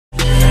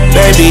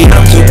baby,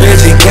 I'm too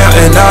busy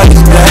counting all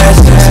these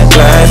blessings.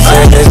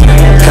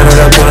 Count it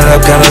up, count it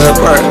up, count it up,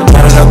 count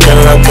it up, count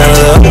it up, count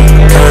it up,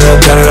 count it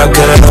up, count it up,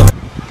 count it up.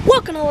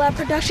 Welcome to Lab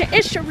Production.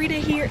 It's Sharita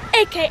here,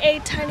 aka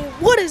Tiny.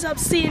 What is up,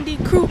 C&D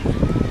crew?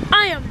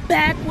 I am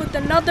back with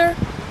another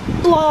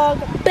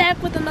vlog,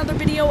 back with another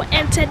video,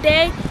 and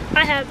today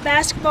I have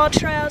basketball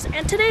trials.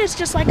 And today is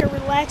just like a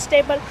relaxed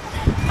day, but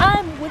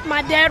I'm with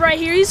my dad right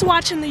here. He's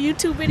watching the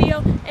YouTube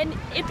video, and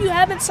if you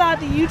haven't saw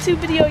the YouTube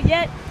video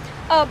yet,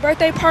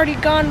 birthday party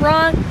gone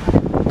wrong,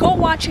 go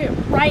watch it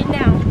right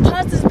now.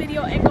 Pause this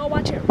video and go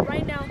watch it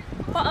right now.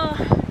 But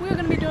we're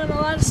gonna be doing a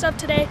lot of stuff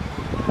today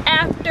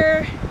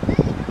after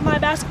my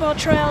basketball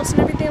trials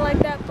and everything like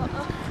that. But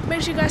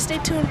make sure you guys stay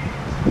tuned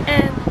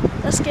and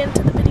let's get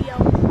into the video.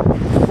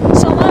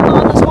 So my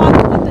mom is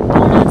walking with the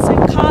donuts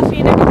and coffee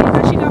and everything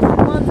that she got from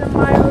Buns and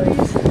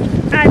Miley's,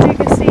 as you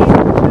can see.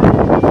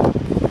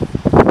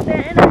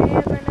 They're in her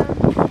hands right now.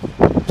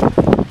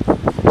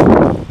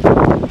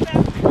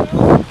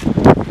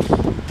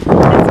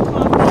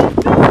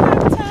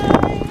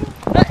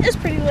 It's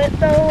pretty lit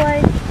though,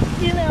 like,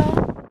 you know.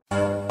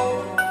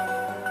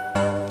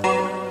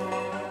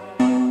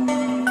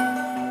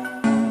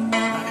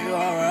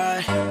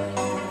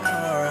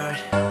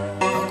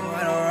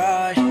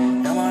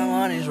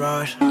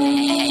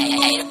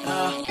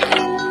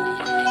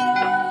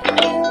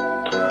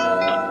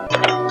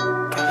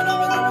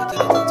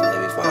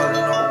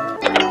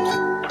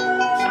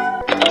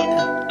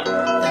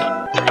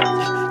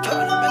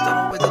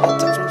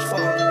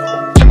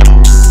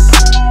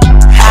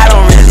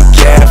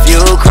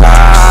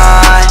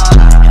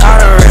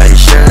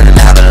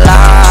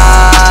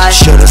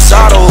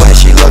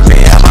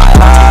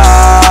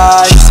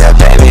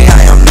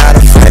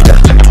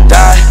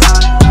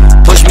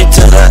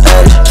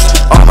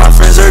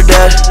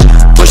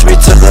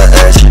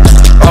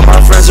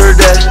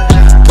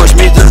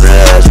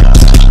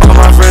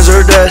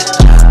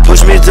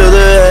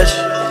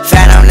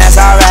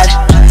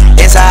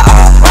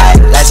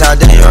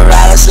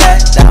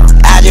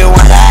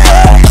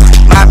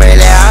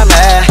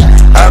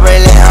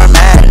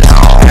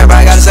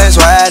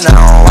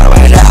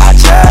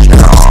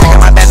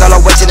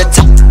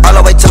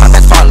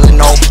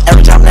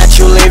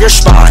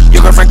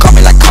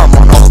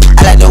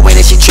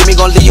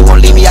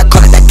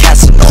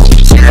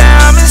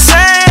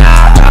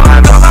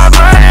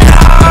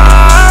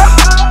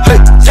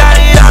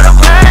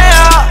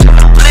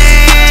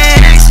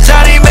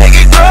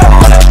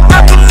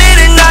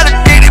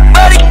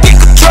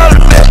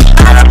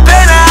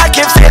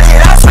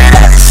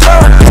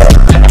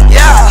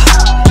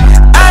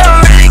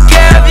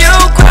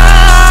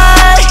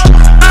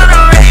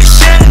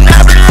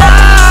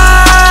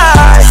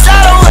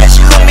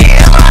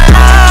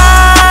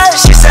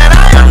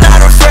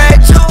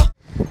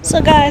 So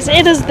guys,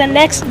 it is the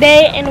next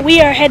day and we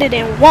are headed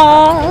in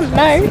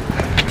Walmart.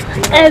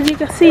 As you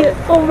can see it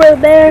over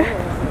there.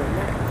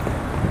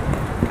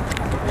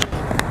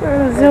 I'm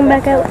gonna zoom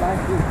back out.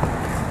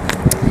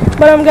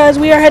 But guys,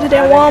 we are headed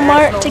in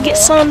Walmart to get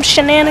some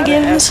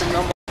shenanigans.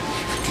 Look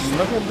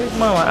at Big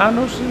Mama. I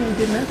know she ain't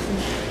getting that.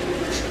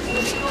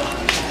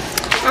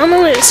 I don't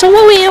know. So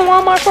what we in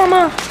Walmart for,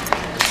 Mom?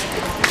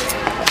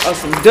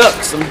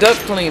 Some duck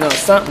clean or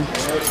something.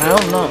 I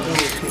don't know.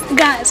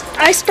 Guys,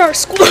 I start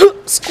school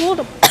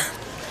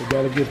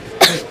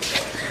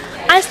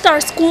I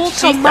start school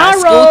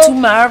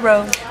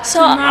tomorrow.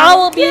 So I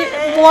will be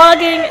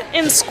vlogging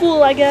in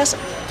school, I guess.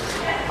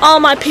 All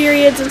my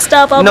periods and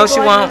stuff. I'll be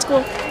vlogging in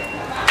school.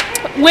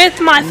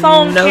 With my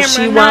phone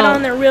camera, not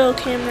on the real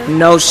camera.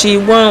 No, she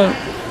won't.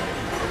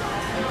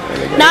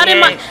 Not in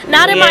my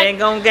ain't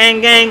gonna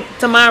gang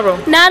tomorrow.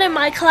 Not in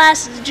my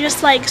classes,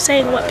 just like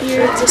saying what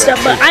periods and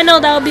stuff. But I know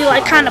that would be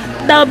like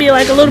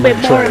a little bit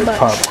boring, but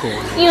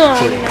you know.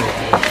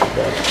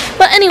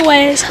 But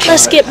anyways,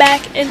 let's get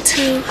back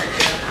into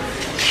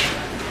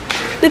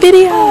the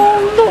video.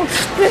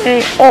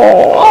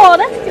 Oh,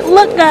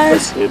 look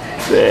guys.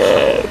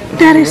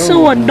 That is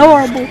so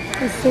adorable.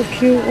 It's so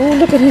cute. Oh,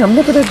 look at him.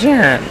 Look at the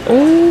giant.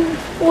 Oh,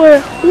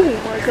 oh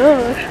my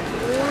gosh.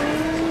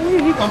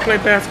 You gonna play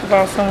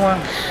basketball somewhere?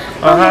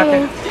 Or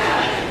hockey?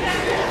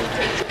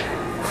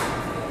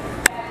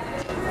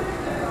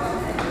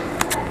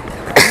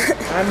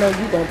 I know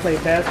you gonna play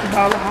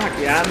basketball or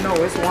hockey. I know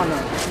it's one of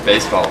them.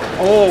 Baseball.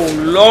 Oh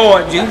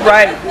Lord, you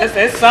right.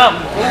 It's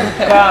something. Oh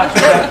gosh,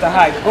 you got the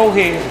height. Go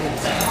ahead.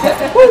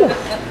 Woo.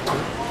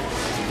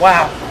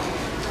 Wow.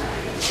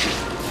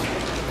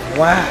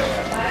 Wow.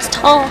 It's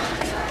tall.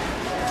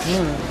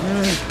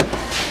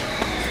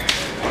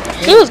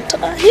 He was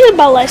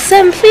about like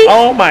 7 feet.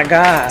 Oh my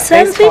God.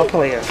 7 Baseball feet?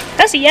 player.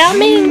 That's Yao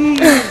Ming.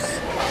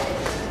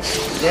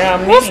 Yeah, I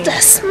mean. What's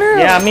that smell?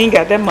 Yeah, I mean,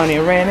 got that money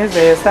and ran his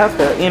ass out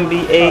the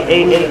NBA,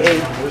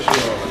 AAA.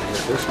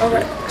 All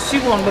right, she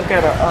won't look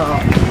at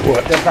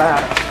her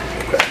divider.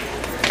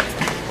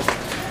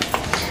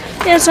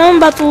 Yeah, so I'm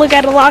about to look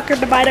at a locker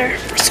divider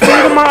for school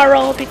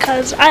tomorrow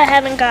because I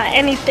haven't got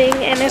anything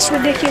and it's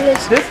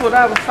ridiculous. This is what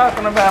I was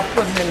talking about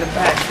putting in the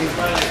back seat.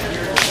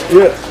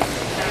 Yeah.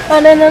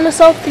 And then on the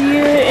sofa,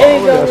 it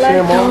goes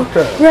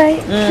like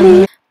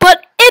right.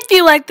 But if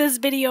you like this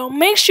video,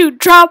 make sure you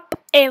drop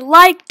a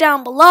like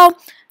down below,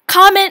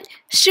 comment,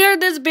 share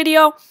this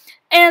video,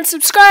 and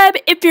subscribe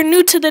if you're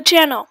new to the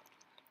channel.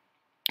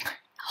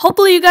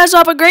 Hopefully you guys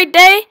have a great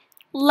day.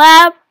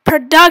 Lab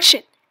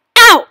Production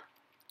out.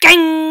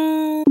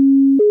 Gang.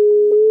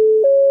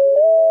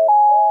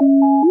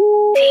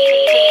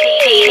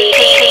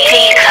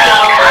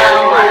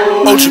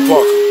 Ochi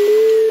Parker.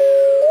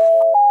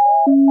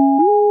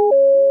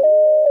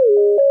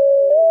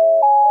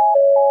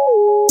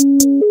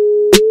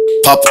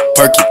 Pop a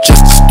perky just